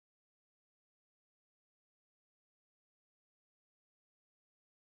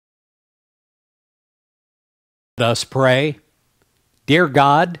Let us pray. Dear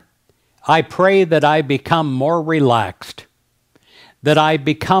God, I pray that I become more relaxed, that I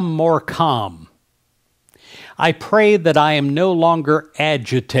become more calm. I pray that I am no longer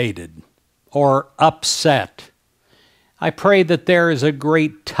agitated or upset. I pray that there is a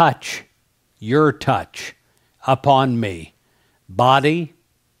great touch, your touch, upon me, body,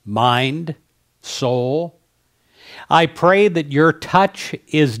 mind, soul. I pray that your touch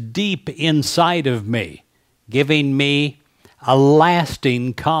is deep inside of me, giving me a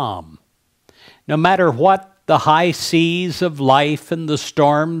lasting calm. No matter what the high seas of life and the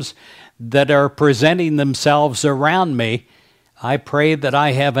storms that are presenting themselves around me, I pray that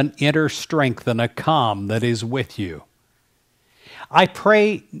I have an inner strength and a calm that is with you. I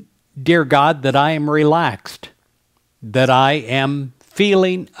pray, dear God, that I am relaxed, that I am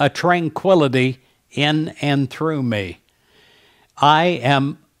feeling a tranquility in and through me. I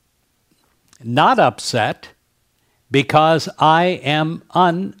am not upset because I am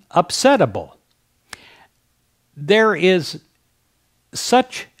unupsettable. There is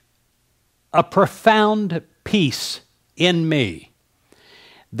such a profound peace in me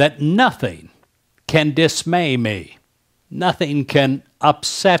that nothing can dismay me. Nothing can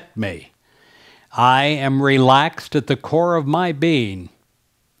upset me. I am relaxed at the core of my being,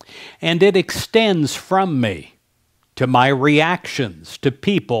 and it extends from me to my reactions to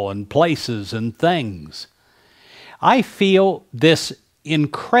people and places and things. I feel this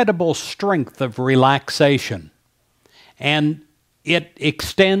incredible strength of relaxation, and it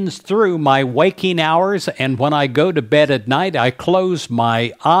extends through my waking hours, and when I go to bed at night, I close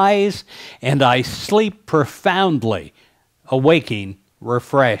my eyes and I sleep profoundly, awaking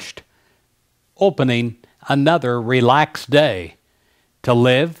refreshed, opening another relaxed day to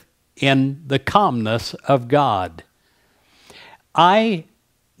live in the calmness of God. I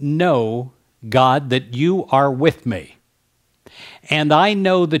know, God, that you are with me, and I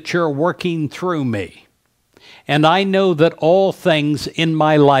know that you're working through me, and I know that all things in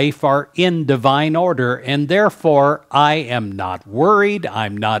my life are in divine order, and therefore I am not worried,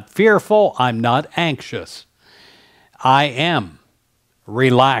 I'm not fearful, I'm not anxious. I am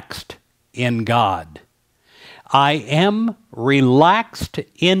relaxed in God. I am relaxed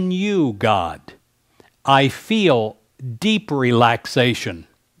in you, God. I feel deep relaxation,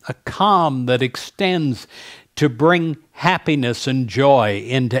 a calm that extends to bring happiness and joy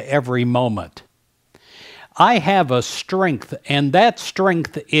into every moment. I have a strength, and that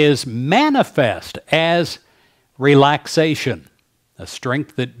strength is manifest as relaxation, a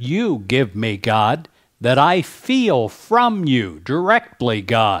strength that you give me, God, that I feel from you directly,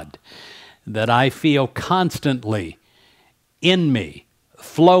 God, that I feel constantly in me,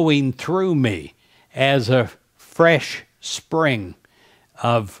 flowing through me as a fresh spring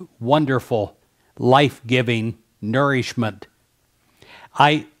of wonderful, life-giving nourishment.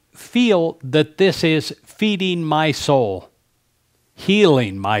 I feel that this is feeding my soul,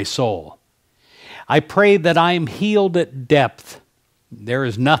 healing my soul. I pray that I am healed at depth. There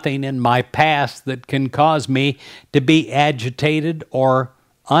is nothing in my past that can cause me to be agitated or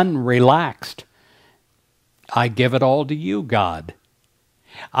unrelaxed. I give it all to you, God.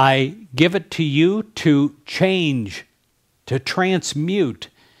 I give it to you to change, to transmute,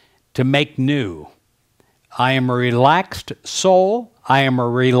 to make new. I am a relaxed soul. I am a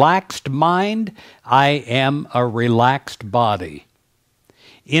relaxed mind. I am a relaxed body.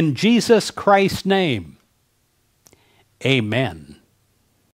 In Jesus Christ's name, amen.